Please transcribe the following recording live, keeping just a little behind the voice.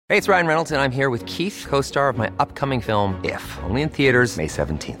Hey, it's Ryan Reynolds, and I'm here with Keith, co-star of my upcoming film, If, only in theaters May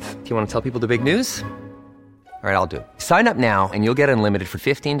 17th. Do you want to tell people the big news? All right, I'll do it. Sign up now and you'll get unlimited for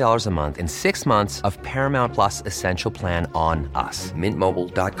 $15 a month and 6 months of Paramount Plus Essential Plan on us.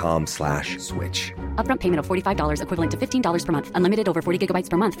 MintMobile.com/switch. Upfront payment of $45 equivalent to $15 per month. Unlimited over 40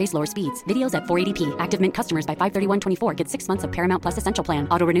 gigabytes per month. Face lower speeds. Videos at 480p. Active Mint customers by 531.24 get 6 months of Paramount Plus Essential Plan.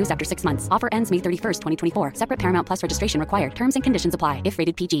 Auto renews after 6 months. Offer ends May 31st, 2024. Separate Paramount Plus registration required. Terms and conditions apply if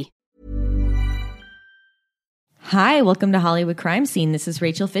rated PG. Hi, welcome to Hollywood Crime Scene. This is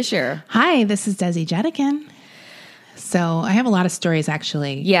Rachel Fisher. Hi, this is Desi Jetikin. So I have a lot of stories,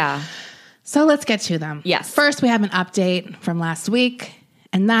 actually. Yeah. So let's get to them. Yes. First, we have an update from last week,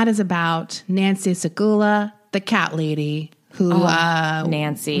 and that is about Nancy Segula, the cat lady, who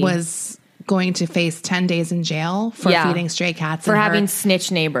Nancy was going to face 10 days in jail for feeding stray cats. For having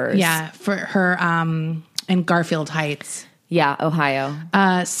snitch neighbors. Yeah, for her in Garfield Heights. Yeah, Ohio.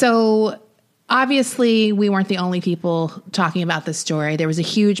 So obviously, we weren't the only people talking about this story. There was a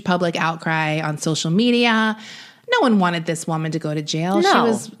huge public outcry on social media. No one wanted this woman to go to jail. No. She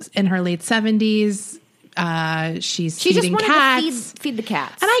was in her late 70s. She's She feeding just cats. wanted to feed the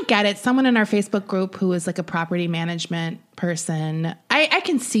cats. And I get it. Someone in our Facebook group who is like a property management person, I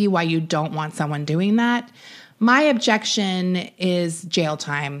can see why you don't want someone doing that. My objection is jail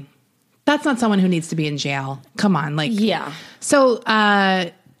time. That's not someone who needs to be in jail. Come on. Yeah. So,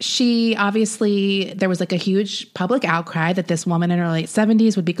 she obviously, there was like a huge public outcry that this woman in her late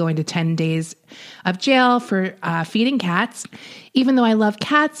 70s would be going to 10 days of jail for feeding cats. Even though I love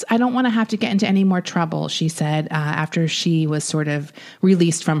cats, I don't want to have to get into any more trouble, she said, after she was sort of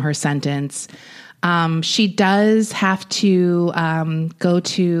released from her sentence. She does have to go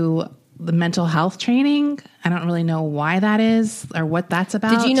to the mental health training. I don't really know why that is or what that's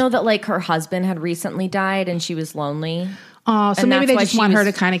about. Did you know that like her husband had recently died and she was lonely? Oh, so And maybe that's they why just she want her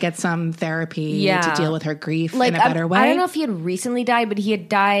was- to kind of get some therapy to deal with her grief in a better way. I don't know if he had recently died, but he had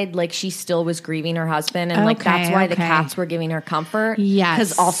died like she still was grieving her husband. And like that's why the cats were giving her comfort. Yes.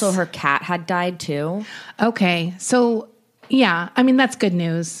 Because also her cat had died too. Okay. So, yeah, I mean, that's good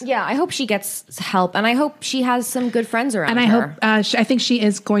news. Yeah, I hope she gets help. And I hope she has some good friends around And I her. hope, I think she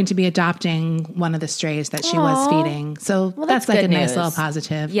is going to be adopting one of the strays that she was feeding. So that's like a good nice news. little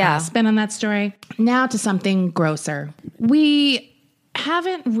positive Yeah. spin on that story. Now to something grosser. We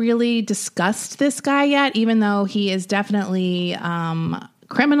haven't really discussed this guy yet, even though he is definitely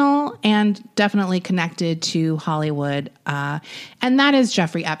criminal and definitely connected to Hollywood. And that is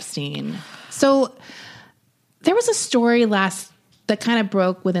Jeffrey Epstein. So there was a story that kind of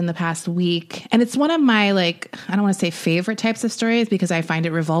broke within the past week. And it's one of my, like, I don't want to say favorite types of stories because I find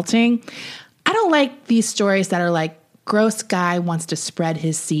it revolting. I don't like these stories that are like, gross guy wants to spread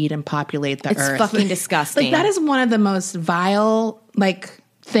his seed and populate the earth. It's fucking disgusting. Like, that is one of the most vile, like,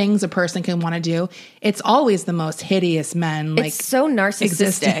 things a person can want to do. It's always the most hideous men. Like, it's so narcissistic.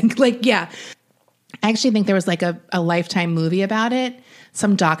 existing. Like, yeah. I actually think there was like a Lifetime movie about it.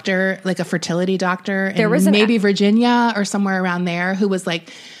 Some doctor, like a fertility doctor in maybe Virginia or somewhere around there, who was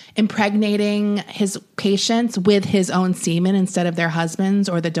like impregnating his patients with his own semen instead of their husbands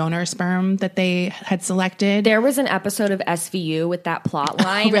or the donor sperm that they had selected. There was an episode of SVU with that plot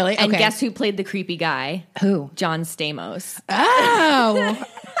line. Really? And Okay. guess who played the creepy guy? Who? John Stamos. Oh.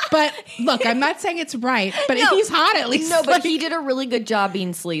 But look, I'm not saying it's right, but he's hot at least. No, but like, he did a really good job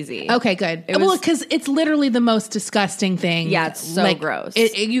being sleazy. okay, good. Well, because it's literally the most disgusting thing. Yeah, it's so like, gross.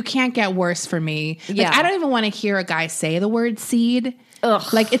 You can't get worse for me. Like, Yeah. I don't even want to hear a guy say the word seed.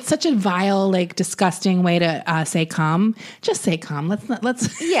 Ugh. Like, it's such a vile, like, disgusting way to say cum. Just say cum.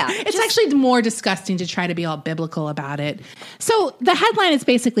 Let's. Yeah, It's actually more disgusting to try to be all biblical about it. So the headline is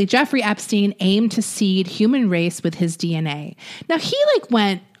basically Jeffrey Epstein aimed to seed human race with his DNA. Now, he like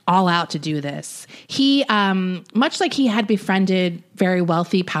went all out to do this. He, much like he had befriended very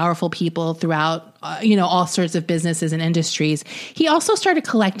wealthy, powerful people throughout, all sorts of businesses and industries, he also started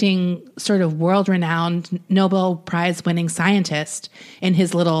collecting sort of world-renowned Nobel Prize-winning scientists in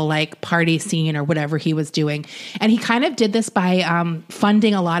his little like party scene or whatever he was doing. And he kind of did this by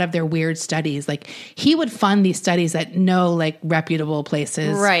funding a lot of their weird studies. Like, he would fund these studies at no like reputable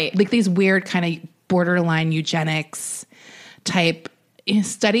places. Right. Like these weird kind of borderline eugenics type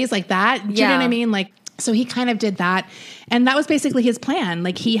studies like that. Do you know what I mean? Like, so he kind of did that. And that was basically his plan.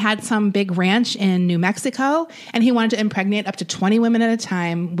 Like, he had some big ranch in New Mexico and he wanted to impregnate up to 20 women at a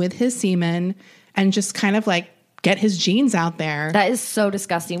time with his semen and just kind of like get his genes out there. That is so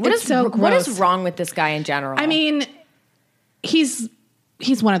disgusting. What It's is so what is gross. wrong with this guy in general? I mean, he's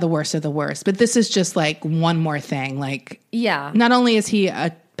one of the worst of the worst, but this is just like one more thing. Like, yeah. not only is he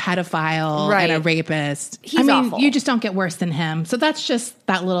a pedophile and a rapist. He's awful. You just don't get worse than him. So that's just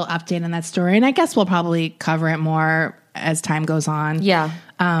that little update on that story. And I guess we'll probably cover it more as time goes on. Yeah.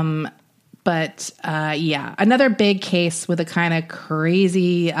 Another big case with a kind of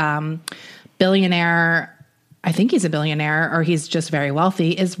crazy billionaire. I think he's a billionaire or he's just very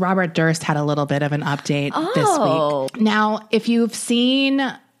wealthy, is Robert Durst had a little bit of an update this week. Now, if you've seen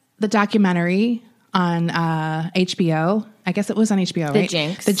the documentary on HBO, I guess it was on HBO, right?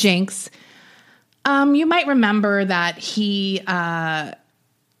 The Jinx. You might remember that he had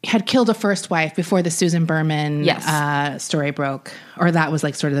killed a first wife before the Susan Berman story broke, or that was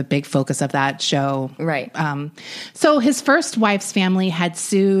like sort of the big focus of that show. Right. So his first wife's family had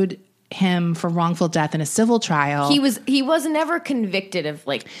sued him for wrongful death in a civil trial. He was never convicted of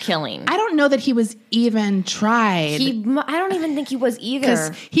like killing. I don't know that he was even tried. I don't even think he was either.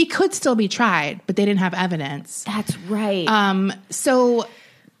 Because he could still be tried, but they didn't have evidence. That's right. So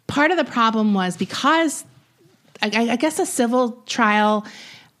part of the problem was because I guess a civil trial,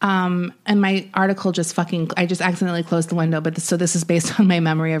 and my article I just accidentally closed the window, but so this is based on my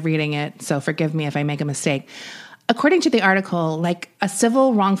memory of reading it. So forgive me if I make a mistake. According to the article, like a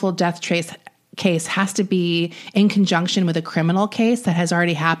civil wrongful death case has to be in conjunction with a criminal case that has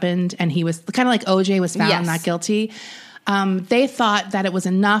already happened. And he was kind of like OJ was found not guilty. They thought that it was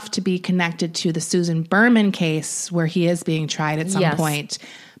enough to be connected to the Susan Berman case where he is being tried at some point.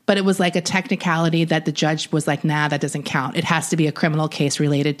 But it was like a technicality that the judge was like, nah, that doesn't count. It has to be a criminal case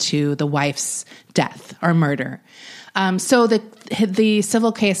related to the wife's death or murder. So the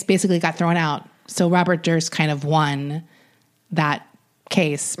civil case basically got thrown out. So Robert Durst kind of won that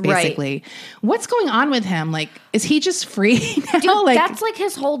case, basically. Right. What's going on with him? Like, is he just free now? Dude, that's like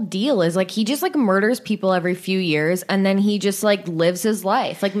his whole deal is like he just like murders people every few years and then he just like lives his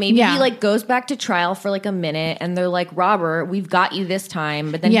life. Like maybe he like goes back to trial for like a minute and they're like, Robert, we've got you this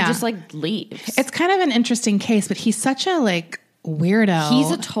time. But then he just like leaves. It's kind of an interesting case, but he's such a like weirdo. He's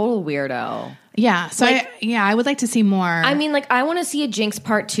a total weirdo. Yeah. So I would like to see more. I mean, like I want to see a Jinx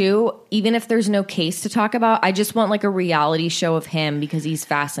part 2, even if there's no case to talk about. I just want like a reality show of him because he's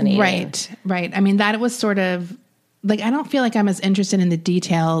fascinating. Right. I mean, that was sort of like, I don't feel like I'm as interested in the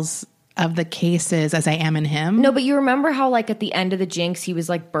details of the cases as I am in him. No, but you remember how like at the end of the Jinx, he was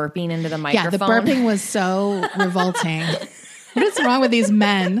like burping into the microphone? Yeah, the burping was so revolting. What is wrong with these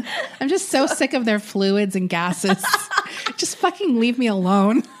men? I'm just so sick of their fluids and gases. Just fucking leave me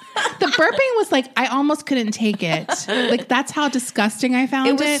alone. The burping was like, I almost couldn't take it. Like, that's how disgusting I found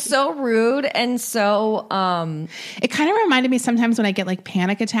it. It was so rude and so... It kind of reminded me sometimes when I get like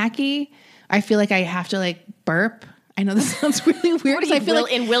panic attacky, I feel like I have to like burp. I know this sounds really weird. What do you I feel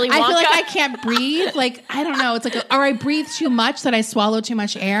like in Willy Wonka? I feel like I can't breathe. Like, I don't know. It's like, or I breathe too much that I swallow too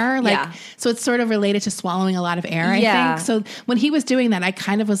much air. Like, so it's sort of related to swallowing a lot of air, I think. So when he was doing that, I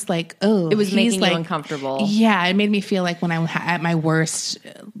kind of was like, oh. It was making you uncomfortable. Yeah. It made me feel like when I'm at my worst,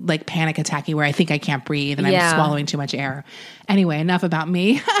 like panic attacky where I think I can't breathe and I'm swallowing too much air. Anyway, enough about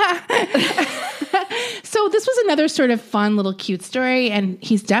me. So this was another sort of fun little cute story. And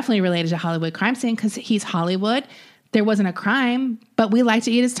he's definitely related to Hollywood crime scene because he's Hollywood. There wasn't a crime, but we like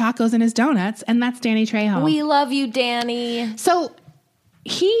to eat his tacos and his donuts, and that's Danny Trejo. We love you, Danny. So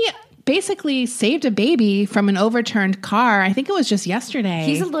he basically saved a baby from an overturned car. I think it was just yesterday.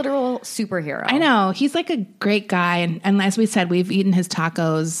 He's a literal superhero. I know. He's like a great guy, and as we said, we've eaten his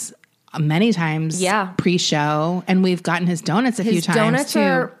tacos many times pre-show, and we've gotten his donuts a few times, donuts too.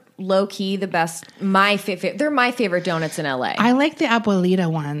 Are low-key the best. They're my favorite donuts in LA. I like the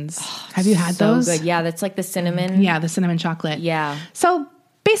Abuelita ones. Have you had those? So good. Yeah, that's like the cinnamon. Yeah, the cinnamon chocolate. Yeah. So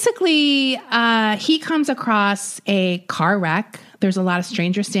basically, he comes across a car wreck. There's a lot of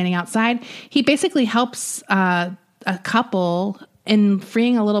strangers standing outside. He basically helps a couple in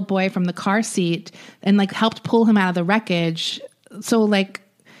freeing a little boy from the car seat and like helped pull him out of the wreckage. So like,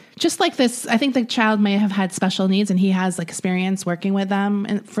 just like this, I think the child may have had special needs and he has like experience working with them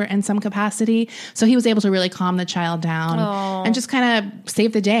in some capacity. So he was able to really calm the child down and just kind of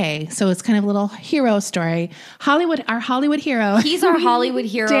save the day. So it's kind of a little hero story. Our Hollywood hero. He's our Hollywood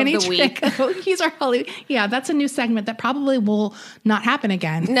hero Danny of the week. He's our Hollywood. Yeah, that's a new segment that probably will not happen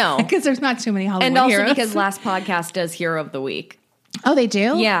again. No. Because there's not too many Hollywood heroes. heroes. And also because Last Podcast does Hero of the Week. Oh, they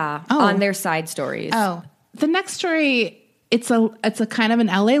do? Yeah, on their side stories. Oh, the next story... It's a kind of an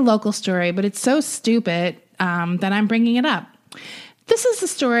LA local story, but it's so stupid that I'm bringing it up. This is the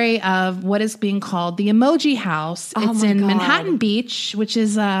story of what is being called the Emoji House. It's in Manhattan Beach, which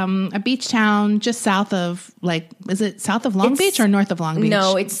is a beach town just south of, like, is it south of Long Beach or north of Long Beach?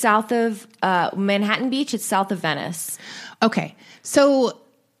 No, it's south of Manhattan Beach. It's south of Venice. Okay. So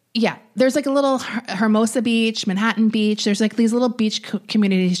Yeah, there's like a little Hermosa Beach, Manhattan Beach. There's like these little beach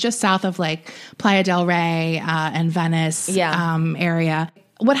communities just south of like Playa del Rey and Venice area.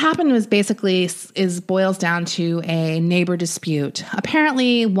 What happened was basically boils down to a neighbor dispute.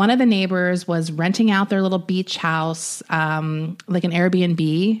 Apparently, one of the neighbors was renting out their little beach house, like an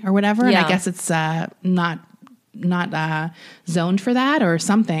Airbnb or whatever. And I guess it's not zoned for that or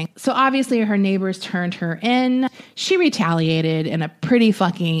something. So obviously her neighbors turned her in. She retaliated in a pretty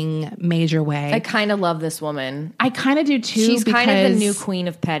fucking major way. I kind of love this woman. I kind of do too. She's kind of the new queen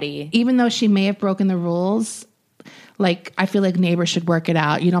of petty. Even though she may have broken the rules, like, I feel like neighbors should work it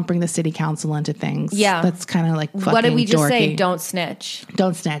out. You don't bring the city council into things. Yeah. That's kind of like fucking What did we just dorky. say? Don't snitch.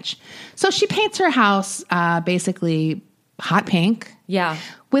 Don't snitch. So she paints her house basically hot pink. Yeah.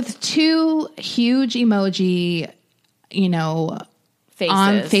 With two huge emoji,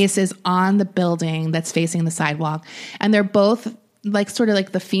 faces on the building that's facing the sidewalk. And they're both like sort of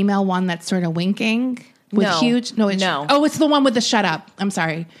like the female one that's sort of winking with huge. No. Oh, it's the one with the shut up. I'm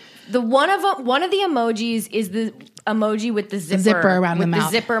sorry. The one of the emojis is the emoji with the zipper around the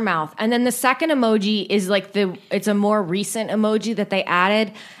mouth. The zipper mouth. And then the second emoji is like it's a more recent emoji that they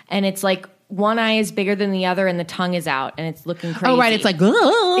added, and it's like one eye is bigger than the other and the tongue is out and it's looking crazy. Oh, right. It's like,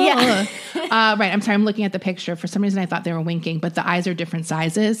 yeah. Right. I'm sorry. I'm looking at the picture. For some reason, I thought they were winking, but the eyes are different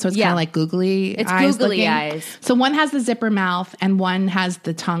sizes. So it's kind of like googly it's eyes. Googly looking. eyes. So one has the zipper mouth and one has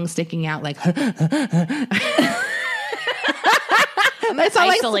the tongue sticking out like. I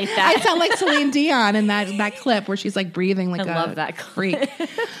sound like Celine Dion in that clip where she's like breathing like love that freak.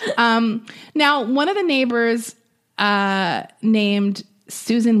 Now, one of the neighbors named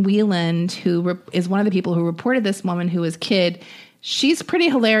Susan Wieland, who is one of the people who reported this woman who was kid, she's pretty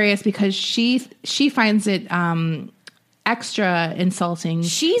hilarious because she finds it extra insulting.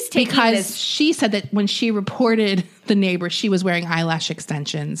 She's taking because she said that when she reported the neighbor, she was wearing eyelash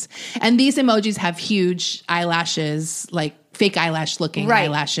extensions, and these emojis have huge eyelashes, like fake eyelash looking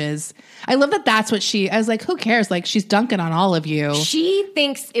eyelashes. I love that. That's what I was like, who cares? Like, she's dunking on all of you. She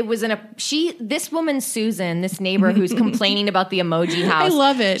thinks it was this woman, Susan, this neighbor who's complaining about the emoji house. I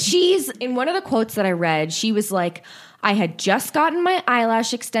love it. She's in one of the quotes that I read. She was like, I had just gotten my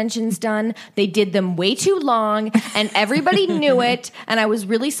eyelash extensions done. They did them way too long and everybody knew it. And I was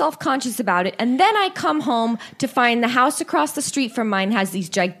really self-conscious about it. And then I come home to find the house across the street from mine has these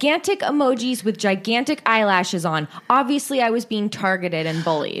gigantic emojis with gigantic eyelashes on. Obviously, I was being targeted and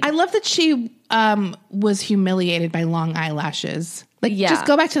bullied. I love that she was humiliated by long eyelashes. Like, just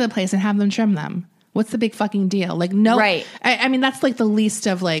go back to the place and have them trim them. What's the big fucking deal? Like, no. Right. I mean, that's like the least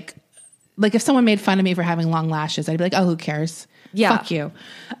of like if someone made fun of me for having long lashes, I'd be like, oh, who cares? Yeah. Fuck you.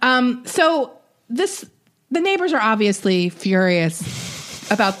 So the neighbors are obviously furious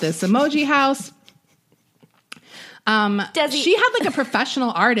about this emoji house. She had like a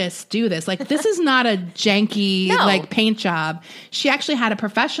professional artist do this. Like, this is not a janky like paint job. She actually had a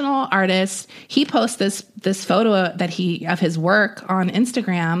professional artist. He posts this photo of his work on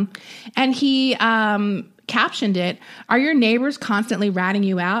Instagram, and he captioned it, "Are your neighbors constantly ratting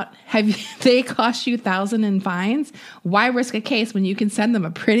you out? Have they cost you $1,000 in fines? Why risk a case when you can send them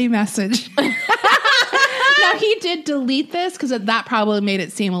a pretty message?" Now, he did delete this because that probably made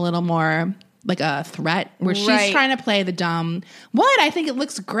it seem a little more like a threat, where she's trying to play the dumb. I think it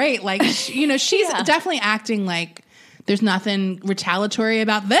looks great. Like, she's definitely acting like there's nothing retaliatory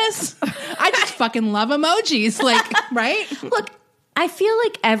about this. I just fucking love emojis. Like, right? Look, I feel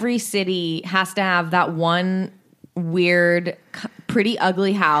like every city has to have that one weird, pretty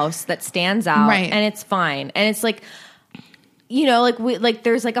ugly house that stands out, right? And it's fine. And it's like, like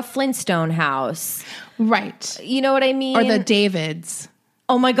there's like a Flintstone house, right? You know what I mean? Or the Davids.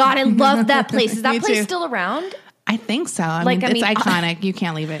 Oh my God, I love that place. Is that place still around? I think so. I mean, it's iconic. You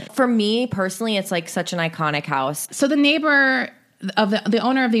can't leave it. For me personally, it's like such an iconic house. So the neighbor of the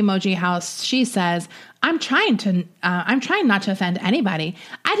owner of the emoji house, she says, I'm trying not to offend anybody.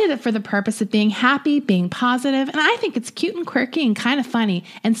 I did it for the purpose of being happy, being positive, and I think it's cute and quirky and kind of funny,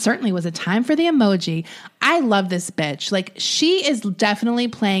 and certainly was a time for the emoji. I love this bitch. Like, she is definitely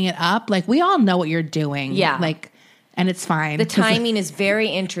playing it up. Like, we all know what you're doing. Yeah. Like, and it's fine. The timing is very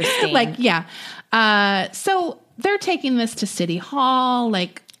interesting. Like, yeah. So they're taking this to City Hall.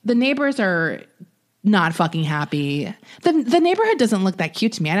 Like, the neighbors are not fucking happy. The neighborhood doesn't look that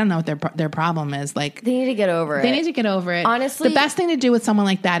cute to me. I don't know what their problem is. Like, they need to get over it. They need to get over it. Honestly, the best thing to do with someone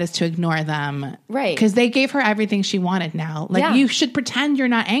like that is to ignore them. Right. Because they gave her everything she wanted now. Like, you should pretend you're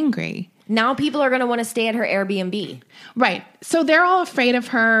not angry. Now people are going to want to stay at her Airbnb. Right. So they're all afraid of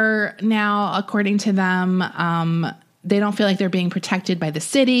her now, according to them. They don't feel like they're being protected by the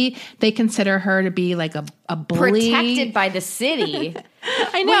city. They consider her to be like a bully. Protected by the city.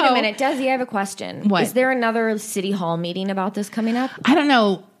 I know. Wait a minute, Desi, I have a question. What? Is there another city hall meeting about this coming up? I don't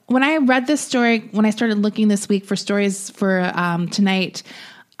know. When I read this story, when I started looking this week for stories for tonight,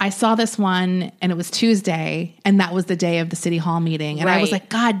 I saw this one and it was Tuesday, and that was the day of the city hall meeting. And I was like,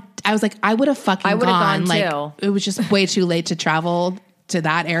 God, I would have fucking gone. Like, too. It was just way too late to travel to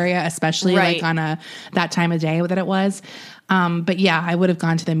that area, especially like on that time of day that it was. But yeah, I would have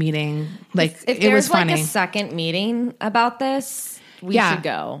gone to the meeting. Like, if it was funny. Like a second meeting about this, we should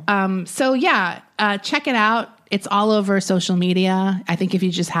go. So check it out. It's all over social media. I think if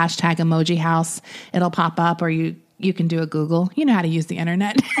you just hashtag Emoji House, it'll pop up, or you can do a Google. You know how to use the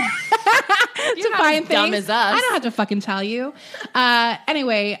internet. To find things. Dumb as us. I don't have to fucking tell you.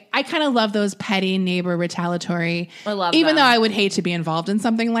 Anyway, I kind of love those petty neighbor retaliatory. I love even them. though I would hate to be involved in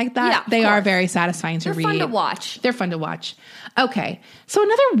something like that. Yeah, they are very satisfying to read. They're fun to watch. They're fun to watch. Okay. So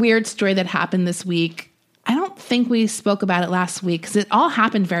another weird story that happened this week. I don't think we spoke about it last week because it all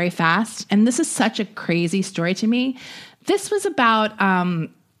happened very fast. And this is such a crazy story to me. This was about,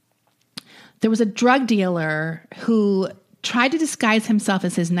 there was a drug dealer who tried to disguise himself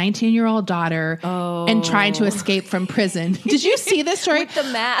as his 19-year-old daughter and tried to escape from prison. Did you see this story? With the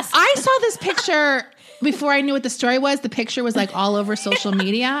mask. I saw this picture before I knew what the story was. The picture was like all over social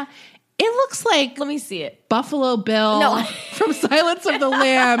media. It looks like, let me see it. Buffalo Bill from Silence of the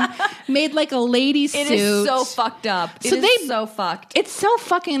Lamb made like a lady suit. It is so fucked up. It is so fucked. It's so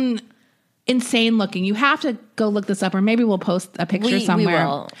fucking insane looking. You have to go look this up, or maybe we'll post a picture somewhere.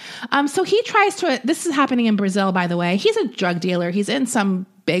 We will. So he tries to, this is happening in Brazil, by the way. He's a drug dealer. He's in some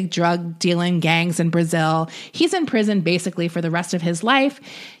big drug dealing gangs in Brazil. He's in prison basically for the rest of his life.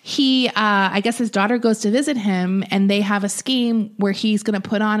 He, I guess his daughter goes to visit him, and they have a scheme where he's going to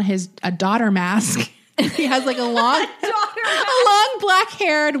put on a daughter mask. He has like a long black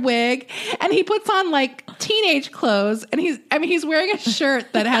haired wig, and he puts on like teenage clothes, and he's wearing a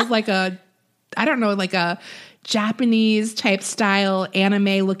shirt that has like a Japanese type style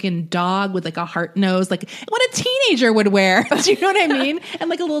anime looking dog with like a heart nose, like what a teenager would wear. Do you know what I mean? And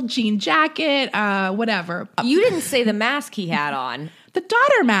like a little jean jacket, whatever. You didn't say the mask he had on. The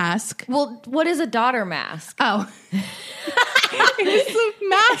daughter mask. Well, what is a daughter mask? Oh. It was a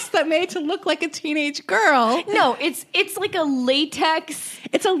mask that made to look like a teenage girl. No, it's like a latex.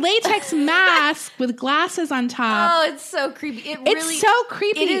 It's a latex mask with glasses on top. Oh, it's so creepy. It's so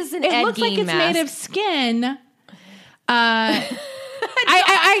creepy. It is an It looks like it's mask. made of skin.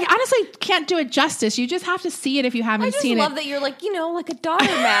 I honestly can't do it justice. You just have to see it if you haven't seen it. I just love that you're like, like a daughter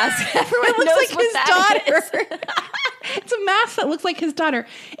mask. Everyone It looks knows like what his that daughter. is. It's a mask that looks like his daughter.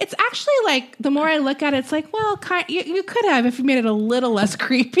 It's actually like, the more I look at it, it's like, well, you could have if you made it a little less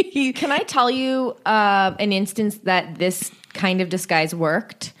creepy. Can I tell you an instance that this kind of disguise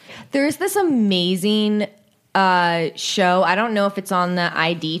worked? There's this amazing show. I don't know if it's on the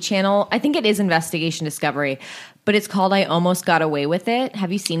ID channel. I think it is Investigation Discovery, but it's called I Almost Got Away with It.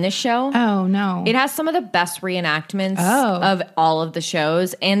 Have you seen this show? Oh, no. It has some of the best reenactments of all of the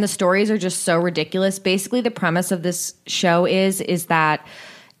shows, and the stories are just so ridiculous. Basically, the premise of this show is that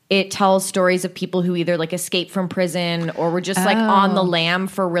it tells stories of people who either like escaped from prison or were just like on the lam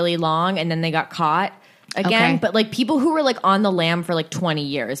for really long and then they got caught again. But like people who were like on the lam for like 20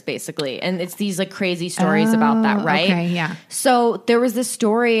 years basically. And it's these like crazy stories about that, right? Okay, yeah. So there was this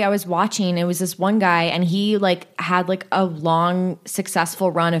story I was watching. It was this one guy, and he like had like a long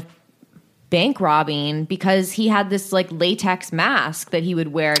successful run of bank robbing because he had this like latex mask that he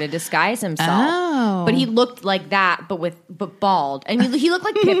would wear to disguise himself. Oh. But he looked like that, but bald. And he looked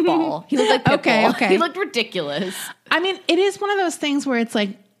like Pitbull. He looked like Pitbull. Okay. He looked ridiculous. I mean, it is one of those things where it's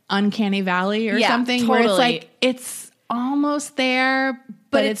like Uncanny Valley or something, totally. where it's like, it's almost there,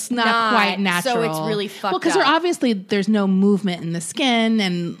 but it's not quite natural. So it's really fucked because there's no movement in the skin,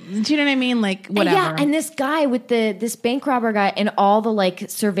 and do you know what I mean? Like whatever. Yeah, and this guy with this bank robber guy and all the like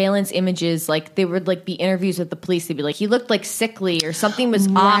surveillance images, like they would like be interviews with the police. They'd be like, he looked like sickly or something was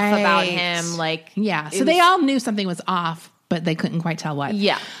off about him. Like so they all knew something was off, but they couldn't quite tell what.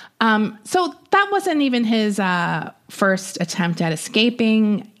 Yeah. So that wasn't even his first attempt at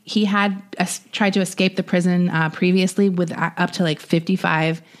escaping. He had tried to escape the prison previously with up to like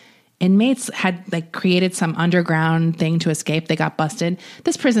 55 inmates, had like created some underground thing to escape. They got busted.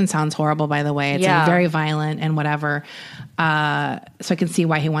 This prison sounds horrible, by the way. It's like very violent and whatever. So I can see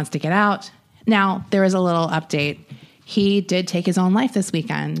why he wants to get out. Now, there is a little update. he did take his own life this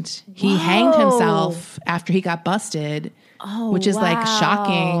weekend. He hanged himself after he got busted, which is like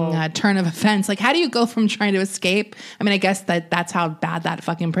shocking turn of events. Like, how do you go from trying to escape? I mean, I guess that's how bad that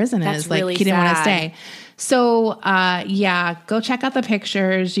fucking prison is. Like, really he didn't want to sad. stay. So, go check out the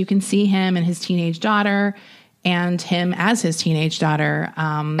pictures. You can see him and his teenage daughter and him as his teenage daughter.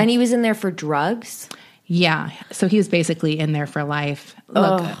 And he was in there for drugs? Yeah. So he was basically in there for life.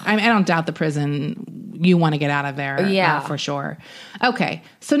 Look, I don't doubt the prison. You want to get out of there for sure. Okay.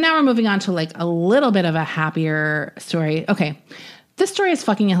 So now we're moving on to like a little bit of a happier story. Okay. This story is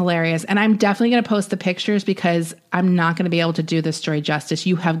fucking hilarious. And I'm definitely going to post the pictures because I'm not going to be able to do this story justice.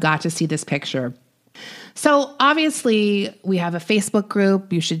 You have got to see this picture. So obviously we have a Facebook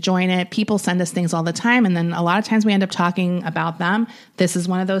group. You should join it. People send us things all the time. And then a lot of times we end up talking about them. This is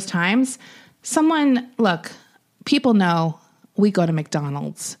one of those times. People know we go to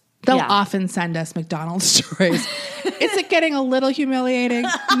McDonald's. They'll often send us McDonald's stories. Is it getting a little humiliating?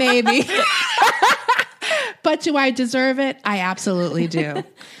 Maybe. But do I deserve it? I absolutely do.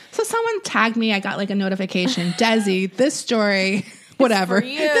 So someone tagged me. I got like a notification. Desi, this story, whatever.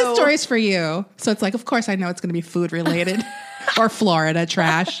 This story's for you. So it's like, of course I know it's going to be food related or Florida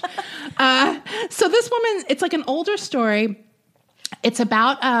trash. So this woman, it's like an older story. It's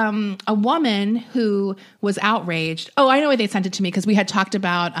about a woman who was outraged. Oh, I know why they sent it to me because we had talked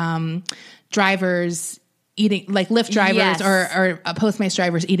about drivers eating, like Lyft drivers or Postmates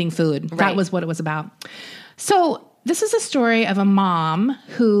drivers eating food. Right. That was what it was about. So this is a story of a mom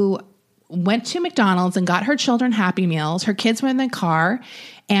who went to McDonald's and got her children Happy Meals. Her kids were in the car.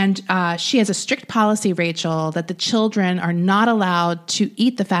 And she has a strict policy, Rachel, that the children are not allowed to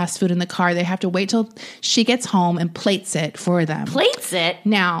eat the fast food in the car. They have to wait till she gets home and plates it for them. Plates it?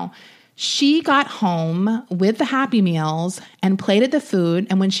 Now, she got home with the Happy Meals and plated the food.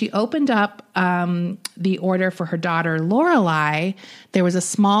 And when she opened up the order for her daughter, Lorelai, there was a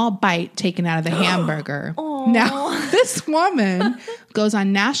small bite taken out of the hamburger. Now, this woman goes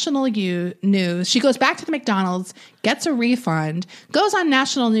on national news. She goes back to the McDonald's, gets a refund, goes on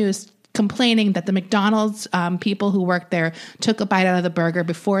national news complaining that the McDonald's people who worked there took a bite out of the burger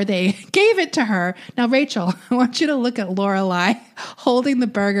before they gave it to her. Now, Rachel, I want you to look at Lorelai holding the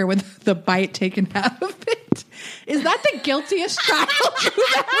burger with the bite taken out of it. Is that the guiltiest child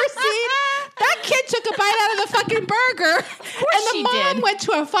you've ever seen? That kid took a bite out of the fucking burger. And the mom went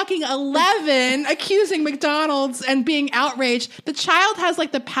to a fucking 11 accusing McDonald's and being outraged. The child has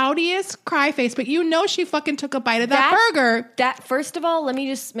like the poutiest cry face, but you know she fucking took a bite of that burger. First of all, let me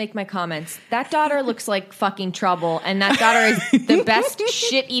just make my comments. That daughter looks like fucking trouble, and that daughter is the best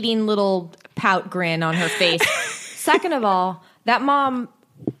shit-eating little pout grin on her face. Second of all, that mom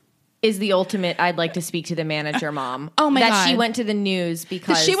is the ultimate, I'd like to speak to the manager mom. Oh my God. That she went to the news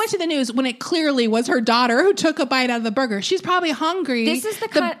because... She went to the news when it clearly was her daughter who took a bite out of the burger. She's probably hungry.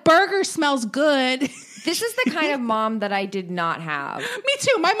 The burger smells good. This is the kind of mom that I did not have. Me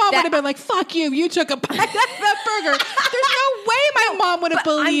too. My mom would have been like, fuck you. You took a bite out of that burger. There's no way my mom would have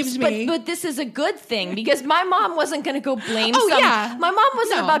believed me. But this is a good thing because my mom wasn't going to go blame Yeah. My mom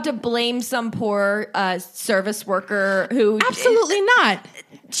wasn't about to blame some poor service worker who... Absolutely not.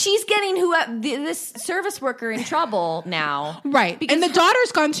 She's getting this service worker in trouble now. Right. And the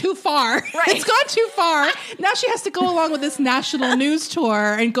daughter's gone too far. Right. It's gone too far. Now she has to go along with this national news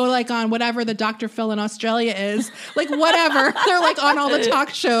tour and go like on whatever the Dr. Phil in Australia is. Like whatever. They're like on all the talk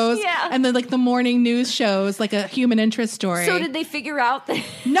shows. Yeah. And then like the morning news shows, like a human interest story. So did they figure out that...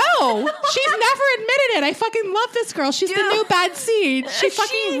 No. She's never admitted it. I fucking love this girl. She's the new bad seed. She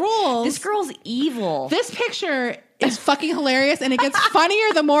fucking rules. This girl's evil. This picture is fucking hilarious, and it gets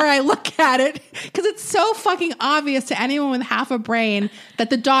funnier the more I look at it because it's so fucking obvious to anyone with half a brain that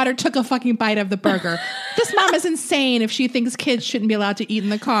the daughter took a fucking bite of the burger. This mom is insane if she thinks kids shouldn't be allowed to eat in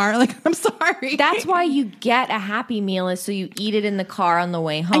the car. Like, I'm sorry. That's why you get a Happy Meal is so you eat it in the car on the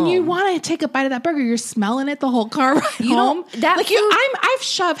way home. And you want to take a bite of that burger. You're smelling it the whole car ride home. I've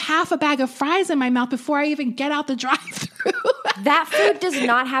shoved half a bag of fries in my mouth before I even get out the drive-thru. That food does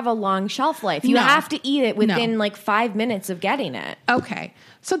not have a long shelf life. You have to eat it within like 5 minutes of getting it. Okay.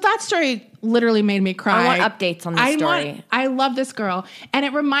 So that story literally made me cry. I want updates on this story. I love this girl. And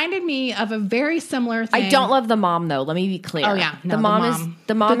it reminded me of a very similar thing. I don't love the mom, though. Let me be clear. Oh, yeah. No, the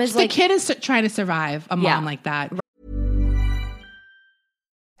mom is like... The kid is trying to survive a mom like that.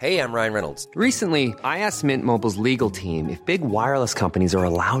 Hey, I'm Ryan Reynolds. Recently, I asked Mint Mobile's legal team if big wireless companies are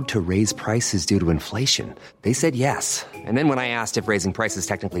allowed to raise prices due to inflation. They said yes. And then when I asked if raising prices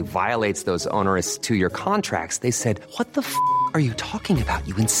technically violates those onerous 2-year contracts, they said, "What the f*** are you talking about,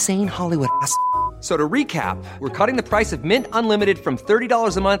 you insane Hollywood ass f- So to recap, we're cutting the price of Mint Unlimited from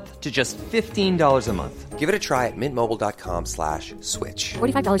 $30 a month to just $15 a month. Give it a try at mintmobile.com/switch.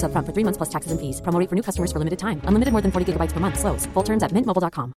 $45 up front for 3 months plus taxes and fees. Promo rate for new customers for limited time. Unlimited more than 40 gigabytes per month. Slows full terms at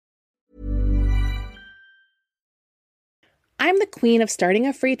mintmobile.com. I'm the queen of starting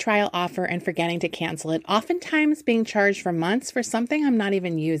a free trial offer and forgetting to cancel it, oftentimes being charged for months for something I'm not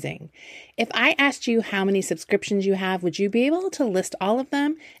even using. If I asked you how many subscriptions you have, would you be able to list all of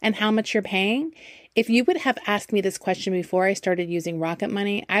them and how much you're paying? If you would have asked me this question before I started using Rocket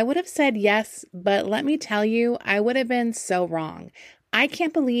Money, I would have said yes, but let me tell you, I would have been so wrong. I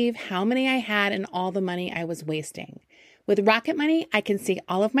can't believe how many I had and all the money I was wasting. With Rocket Money, I can see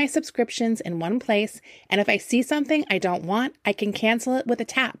all of my subscriptions in one place, and if I see something I don't want, I can cancel it with a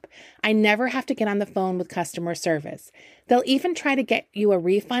tap. I never have to get on the phone with customer service. They'll even try to get you a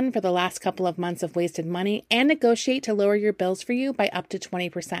refund for the last couple of months of wasted money and negotiate to lower your bills for you by up to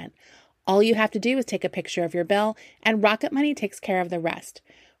 20%. All you have to do is take a picture of your bill, and Rocket Money takes care of the rest.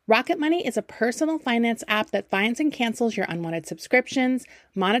 Rocket Money is a personal finance app that finds and cancels your unwanted subscriptions,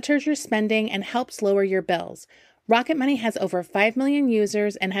 monitors your spending, and helps lower your bills. Rocket Money has over 5 million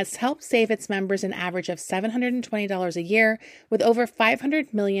users and has helped save its members an average of $720 a year with over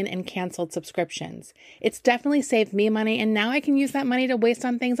 500 million in canceled subscriptions. It's definitely saved me money, and now I can use that money to waste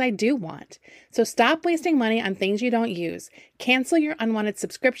on things I do want. So stop wasting money on things you don't use. Cancel your unwanted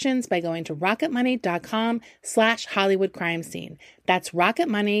subscriptions by going to rocketmoney.com/Hollywood crime scene. That's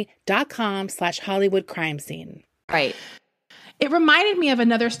rocketmoney.com/Hollywood crime scene. Right. It reminded me of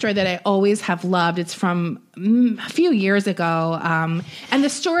another story that I always have loved. It's from a few years ago. And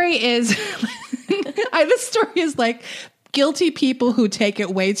the story is, this story is like guilty people who take it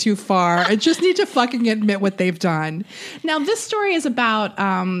way too far and just need to fucking admit what they've done. Now, this story is about,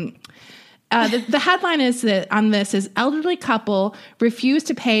 the headline is that on this is elderly couple refused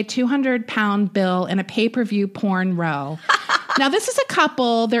to pay £200 bill in a pay-per-view porn row. Now, this is a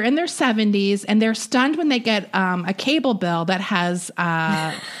couple, they're in their 70s, and they're stunned when they get a cable bill that has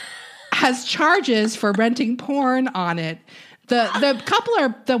charges for renting porn on it.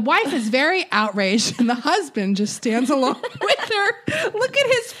 The wife is very outraged, and the husband just stands along with her. Look at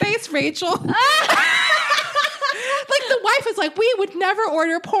his face, Rachel. Like, the wife is like, we would never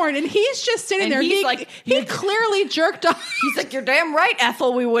order porn. And he's just sitting there. He's like, he clearly jerked off. He's like, you're damn right,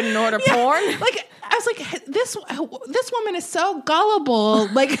 Ethel, we wouldn't order porn. Like, I was like, this woman is so gullible.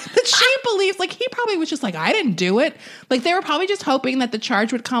 Like, that she believes, like, he probably was just like, I didn't do it. Like, they were probably just hoping that the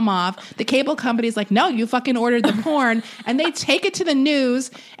charge would come off. The cable company's like, no, you fucking ordered the porn. And they take it to the news.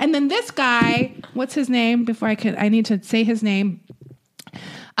 And then this guy, what's his name? I need to say his name.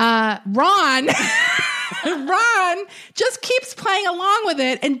 Ron. Ron just keeps playing along with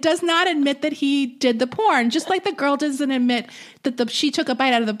it and does not admit that he did the porn, just like the girl doesn't admit that she took a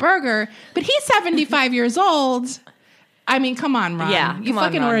bite out of the burger. But he's 75 years old. I mean, come on, Ron. Yeah, you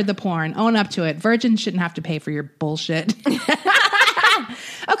fucking ordered the porn. Own up to it. Virgin shouldn't have to pay for your bullshit.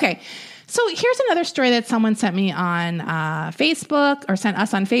 Okay. So here's another story that someone sent me on Facebook, or sent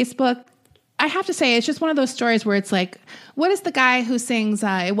us on Facebook. I have to say, it's just one of those stories where it's like, what is the guy who sings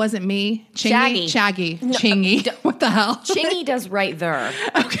It Wasn't Me? Shaggy. No, Chingy. What the hell? Chingy does right there.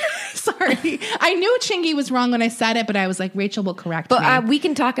 Okay, sorry. I knew Chingy was wrong when I said it, but I was like, Rachel will correct me. But we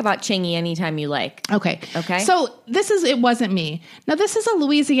can talk about Chingy anytime you like. Okay. So this is It Wasn't Me. Now, this is a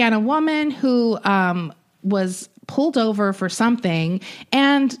Louisiana woman who was pulled over for something,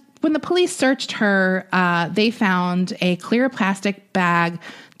 and when the police searched her, they found a clear plastic bag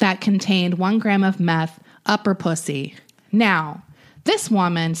that contained 1 gram of meth up her pussy. Now, this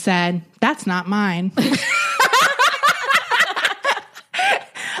woman said, that's not mine. I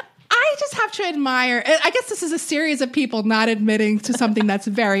just have to admire, I guess this is a series of people not admitting to something that's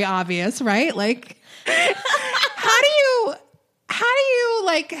very obvious, right? Like, how do you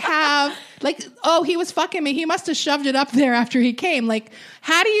like have, like, oh, he was fucking me, he must have shoved it up there after he came. Like,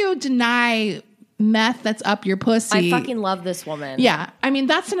 how do you deny meth that's up your pussy? I fucking love this woman. Yeah. I mean,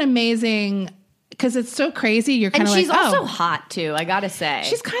 that's an amazing, because it's so crazy. You're kind of like, she's also hot too, I gotta say.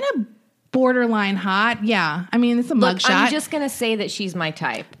 She's kind of borderline hot. Yeah. I mean, it's a mugshot. I'm just going to say that she's my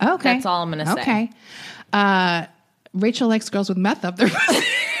type. Okay. That's all I'm going to say. Okay. Rachel likes girls with meth up their pussy.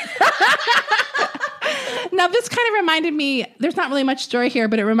 Now, this kind of reminded me, there's not really much story here,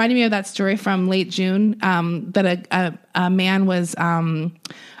 but it reminded me of that story from late June, that a man was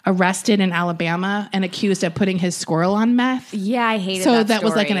arrested in Alabama and accused of putting his squirrel on meth. Yeah, I hated that So that story.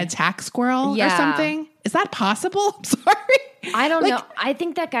 was like an attack squirrel or something? Is that possible? I'm sorry. I don't know. I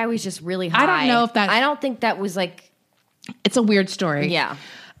think that guy was just really high. I don't know if that... I don't think that was like... It's a weird story. Yeah.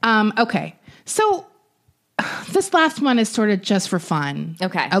 Okay. So this last one is sort of just for fun.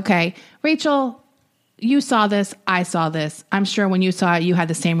 Okay. Okay. Rachel, you saw this, I saw this. I'm sure when you saw it, you had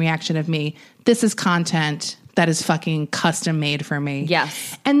the same reaction of me. This is content that is fucking custom made for me.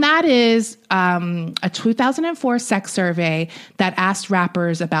 Yes. And that is a 2004 sex survey that asked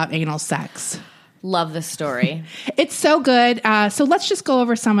rappers about anal sex. Love this story. It's so good. So let's just go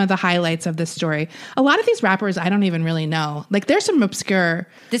over some of the highlights of this story. A lot of these rappers I don't even really know. Like there's some obscure.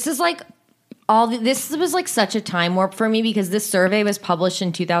 This is like this was like such a time warp for me because this survey was published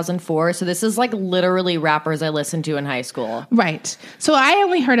in 2004. So this is like literally rappers I listened to in high school. Right. So I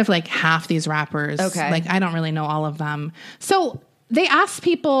only heard of like half these rappers. Okay. Like I don't really know all of them. So they asked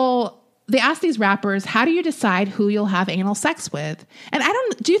these rappers, how do you decide who you'll have anal sex with? And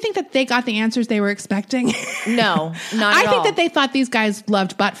do you think that they got the answers they were expecting? No, not I at think all. that they thought these guys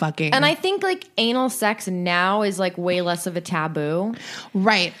loved butt fucking. And I think like anal sex now is like way less of a taboo.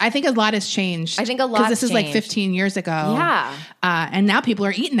 Right. I think a lot has changed. I think a lot because this is like changed. 15 years ago. Yeah. And now people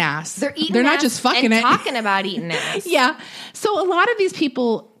are eating ass. They're not ass just fucking and it. talking about eating ass. Yeah. So a lot of these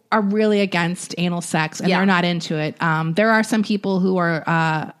people are really against anal sex and they're not into it. There are some people who are,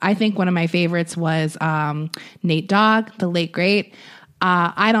 I think one of my favorites was Nate Dogg, the late great.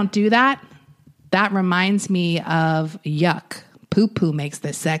 I don't do that. That reminds me of yuck. Poo-poo makes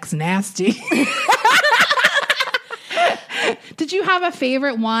the sex nasty. Did you have a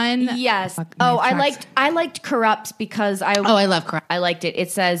favorite one? Yes. I liked Corrupts because I love Corrupt. I liked it.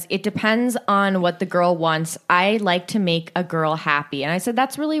 It says it depends on what the girl wants. I like to make a girl happy, and I said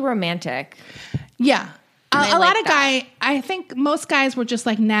that's really romantic. Yeah. I A like lot of that. I think most guys were just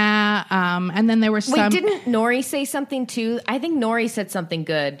like, nah. And then there were some. Wait, didn't Nori say something too? I think Nori said something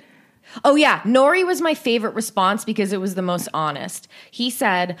good. Oh yeah, Nori was my favorite response because it was the most honest. He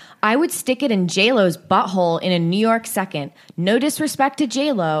said, I would stick it in J-Lo's butthole in a New York second. No disrespect to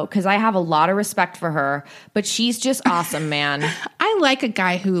J-Lo, because I have a lot of respect for her, but she's just awesome, man. I like a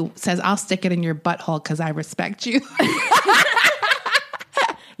guy who says, I'll stick it in your butthole because I respect you.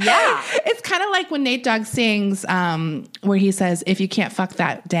 Yeah. It's kind of like when Nate Dogg sings where he says, if you can't fuck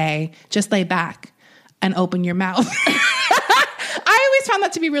that day, just lay back and open your mouth. I always found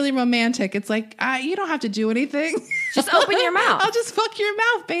that to be really romantic. It's like, you don't have to do anything. Just open your mouth. I'll just fuck your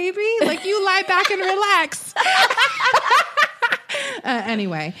mouth, baby. Like you lie back and relax.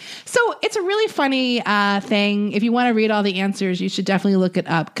 Anyway, so it's a really funny thing. If you want to read all the answers, you should definitely look it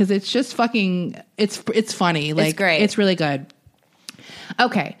up because it's just fucking, it's funny. Like, it's great. It's really good.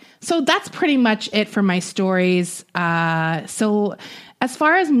 Okay, so that's pretty much it for my stories. So as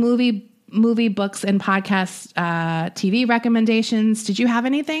far as movie, books, and podcast TV recommendations, did you have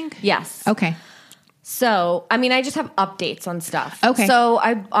anything? Yes. Okay. So, I mean, I just have updates on stuff. Okay. So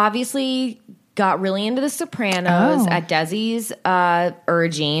I obviously got really into The Sopranos at Desi's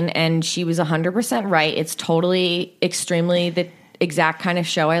urging, and she was 100% right. It's totally, extremely the exact kind of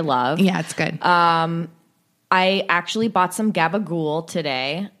show I love. Yeah, it's good. I actually bought some Gabagool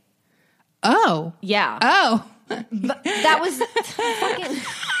today. Oh. Yeah. Oh. That was fucking...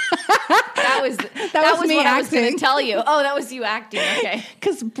 That was me what I was going acting. to tell you. Oh, that was you acting. Okay.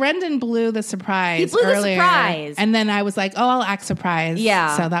 Because Brendan blew the surprise. He blew the earlier, surprise. and then I was like, "Oh, I'll act surprised."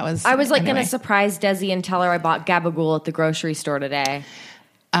 Yeah. So that was. I was like anyway. going to surprise Desi and tell her I bought Gabagool at the grocery store today.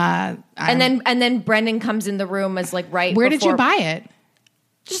 And then Brendan comes in the room as like right. Where did you before- buy it?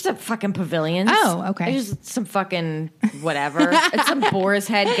 Just a fucking Pavilions. Oh, okay. Just some fucking whatever. It's some boar's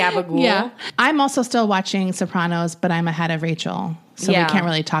head Gabagool. Yeah. I'm also still watching Sopranos, but I'm ahead of Rachel, so Yeah. we can't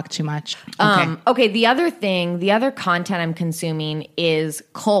really talk too much. Okay. Okay, the other content I'm consuming is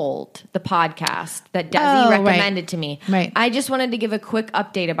Cold, the podcast that Desi recommended to me. Right. I just wanted to give a quick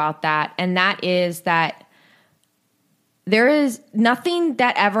update about that, and that is that there is nothing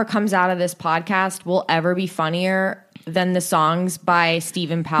that ever comes out of this podcast will ever be funnier than the songs by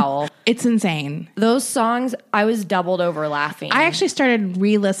Stephen Powell. It's insane. Those songs, I was doubled over laughing. I actually started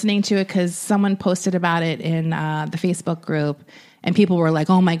re-listening to it because someone posted about it in the Facebook group, and people were like,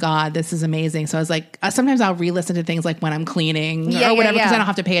 "Oh my God, this is amazing!" So I was like, sometimes I'll re-listen to things like when I'm cleaning or whatever because I don't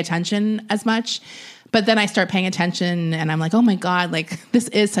have to pay attention as much. But then I start paying attention, and I'm like, "Oh my God, like this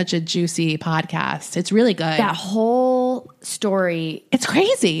is such a juicy podcast. It's really good." that whole story It's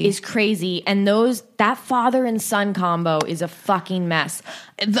crazy. is crazy, and that father and son combo is a fucking mess.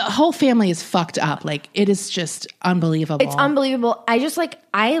 The whole family is fucked up. Like it is just unbelievable. It's unbelievable.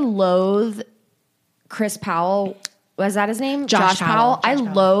 I loathe Chris Powell. Was that his name? Josh Powell. I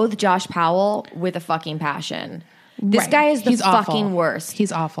loathe Josh Powell with a fucking passion. This Right. guy is the He's awful. fucking worst.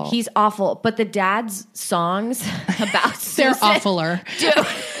 He's awful. He's awful. But the dad's songs about They're Susan, awfuler.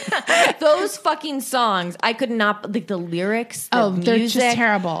 Dude, those fucking songs, I could not, like the lyrics, the They're music, just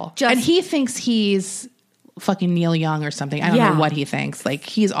terrible. just- and he thinks he's fucking Neil Young or something. I don't Yeah. know what he thinks. Like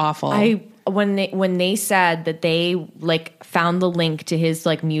he's awful. when they said that they like found the link to his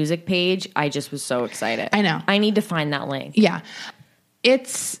like music page, I just was so excited. I know. I need to find that link. Yeah.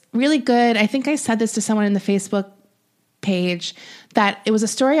 It's really good. I think I said this to someone in the Facebook page that it was a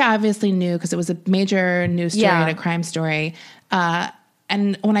story I obviously knew because it was a major news story and a crime story.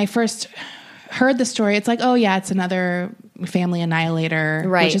 And when I first heard the story, it's like, oh yeah, it's another family annihilator,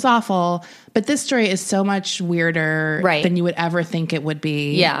 which is awful. But this story is so much weirder than you would ever think it would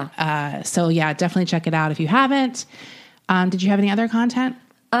be. Yeah. So yeah, definitely check it out if you haven't. Did you have any other content?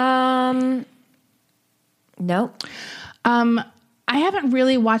 Nope. I haven't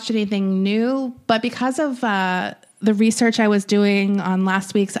really watched anything new, but because of the research I was doing on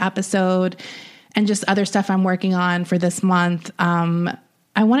last week's episode and just other stuff I'm working on for this month,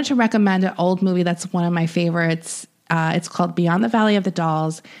 I wanted to recommend an old movie that's one of my favorites. It's called Beyond the Valley of the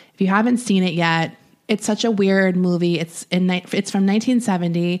Dolls. If you haven't seen it yet, it's such a weird movie. It's from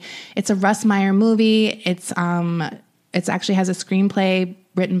 1970. It's a Russ Meyer movie. It's actually has a screenplay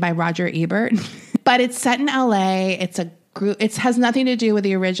written by Roger Ebert, but it's set in LA. It's a group. It has nothing to do with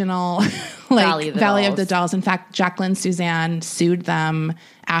the original Valley of the Dolls. In fact, Jacqueline Suzanne sued them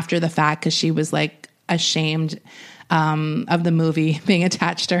after the fact because she was like ashamed of the movie being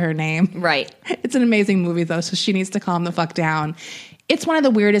attached to her name. Right. It's an amazing movie though, so she needs to calm the fuck down. It's one of the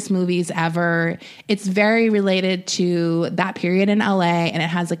weirdest movies ever. It's very related to that period in LA, and it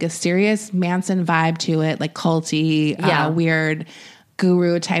has like a serious Manson vibe to it, like culty, weird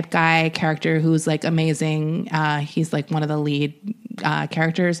guru type guy character who's like amazing. He's like one of the lead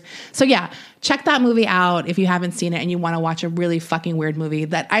characters. So yeah, check that movie out if you haven't seen it and you want to watch a really fucking weird movie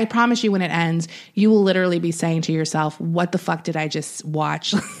that I promise you when it ends, you will literally be saying to yourself, what the fuck did I just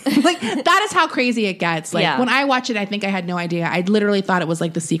watch? Like that is how crazy it gets. Like when I watch it, I think I had no idea. I literally thought it was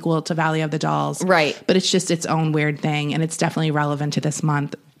like the sequel to Valley of the Dolls. Right. But it's just its own weird thing, and it's definitely relevant to this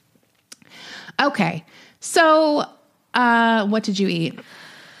month. Okay. So what did you eat?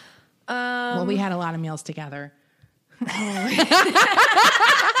 Well, we had a lot of meals together.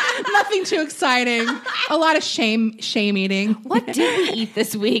 Nothing too exciting. A lot of shame eating. What did we eat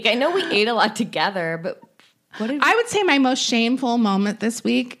this week? I know we ate a lot together, but what did I would say my most shameful moment this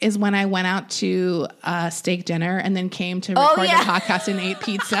week is when I went out to steak dinner and then came to record the podcast and ate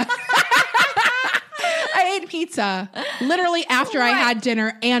pizza. I ate pizza literally after I had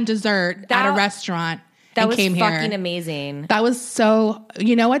dinner and dessert at a restaurant. That was fucking amazing. That was so,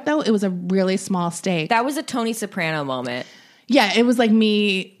 you know what though? It was a really small steak. That was a Tony Soprano moment. Yeah, it was like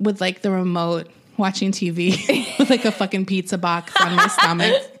me with like the remote watching TV with like a fucking pizza box on my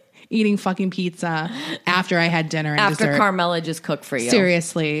stomach, eating fucking pizza after I had dinner and after dessert. Carmela just cooked for you.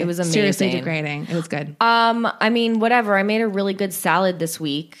 Seriously. It was amazing. Seriously degrading. It was good. I mean, whatever. I made a really good salad this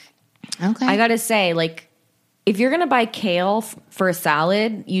week. Okay. I got to say, like, if you're going to buy kale for a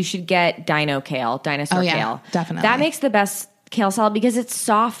salad, you should get dinosaur kale. Definitely. That makes the best kale salad because it's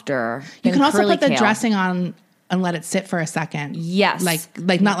softer. You can also put the kale. dressing on and let it sit for a second. Yes.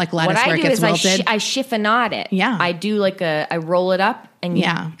 Like not like lettuce where it gets wilted. I chiffonade it. Yeah. I do I roll it up and you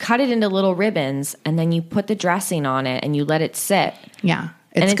cut it into little ribbons and then you put the dressing on it and you let it sit. Yeah.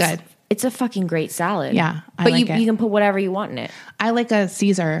 It's good. It's a fucking great salad. Yeah. But you can put whatever you want in it. I like a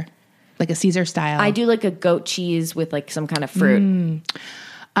Caesar. Like a Caesar style. I do like a goat cheese with like some kind of fruit.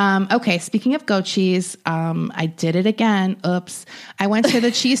 Okay, speaking of goat cheese, I did it again. Oops. I went to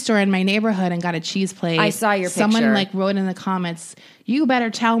the cheese store in my neighborhood and got a cheese plate. I saw your picture. Someone like wrote in the comments, you better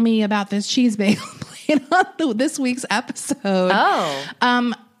tell me about this cheese bagel plate on this week's episode.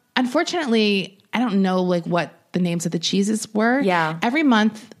 Oh. Unfortunately, I don't know like what the names of the cheeses were. Yeah. Every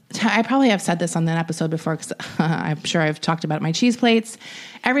month, I probably have said this on an episode before because I'm sure I've talked about my cheese plates.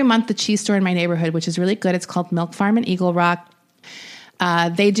 Every month, the cheese store in my neighborhood, which is really good, it's called Milk Farm in Eagle Rock.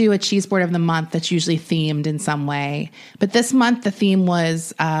 They do a cheese board of the month that's usually themed in some way. But this month, the theme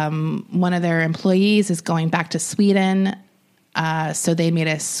was one of their employees is going back to Sweden. So they made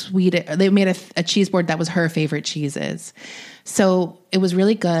a cheese board that was her favorite cheeses. So it was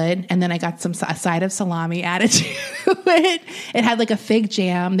really good. And then I got a side of salami added to it. It had like a fig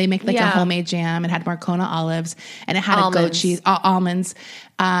jam. They make like a homemade jam. It had Marcona olives and it had a goat cheese, almonds.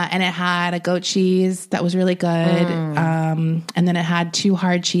 And it had a goat cheese that was really good. And then it had 2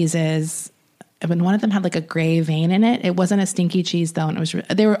 hard cheeses. And one of them had like a gray vein in it. It wasn't a stinky cheese though. And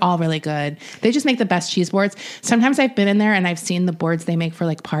they were all really good. They just make the best cheese boards. Sometimes I've been in there and I've seen the boards they make for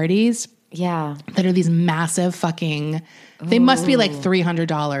like parties. Yeah. That are these massive fucking, they must be like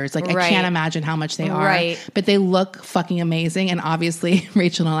 $300. Like, I can't imagine how much they are. Right. But they look fucking amazing. And obviously,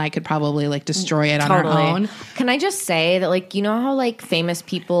 Rachel and I could probably like destroy it on our own. Can I just say that, like, you know how like famous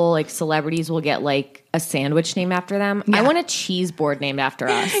people, like celebrities will get like a sandwich named after them? Yeah. I want a cheese board named after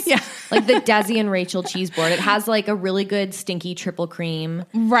us. Yeah. Like the Desi and Rachel cheese board. It has like a really good stinky triple cream.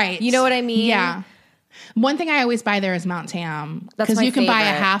 Right. You know what I mean? Yeah. One thing I always buy there is Mount Tam. Because you can buy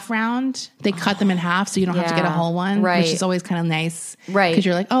a half round. They cut them in half so you don't have to get a whole one. Right. Which is always kind of nice. Right. Because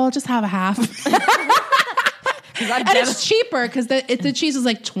you're like, oh, I'll just have a half. And it's cheaper because the cheese is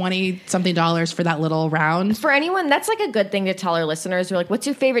like $20-something for that little round. For anyone, that's like a good thing to tell our listeners. We're like, what's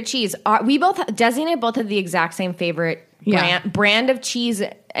your favorite cheese? Desi and I both have the exact same favorite brand of cheese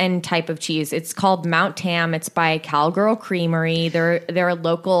and type of cheese. It's called Mount Tam. It's by Cowgirl Creamery. They're a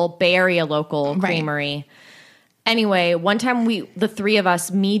local Bay Area creamery. Anyway, one time the three of us,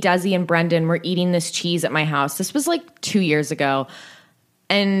 me, Desi, and Brendan, were eating this cheese at my house. This was like 2 years ago.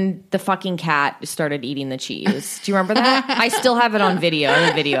 And the fucking cat started eating the cheese. Do you remember that? I still have it on video,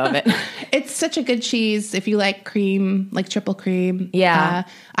 the video of it. It's such a good cheese if you like cream, like triple cream. Yeah.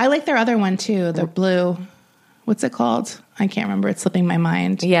 I like their other one too, the blue. What's it called? I can't remember. It's slipping my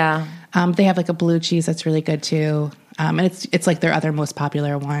mind. Yeah. They have like a blue cheese that's really good too. And it's like their other most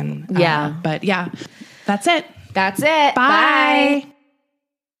popular one. Yeah. But yeah, that's it. That's it. Bye.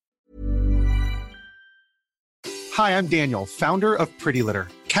 Hi, I'm Daniel, founder of Pretty Litter.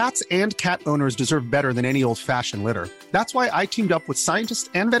 Cats and cat owners deserve better than any old-fashioned litter. That's why I teamed up with scientists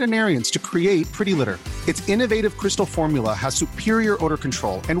and veterinarians to create Pretty Litter. Its innovative crystal formula has superior odor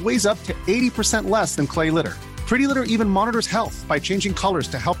control and weighs up to 80% less than clay litter. Pretty Litter even monitors health by changing colors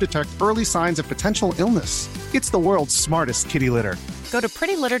to help detect early signs of potential illness. It's the world's smartest kitty litter. Go to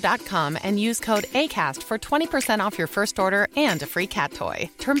prettylitter.com and use code ACAST for 20% off your first order and a free cat toy.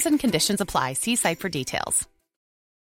 Terms and conditions apply. See site for details.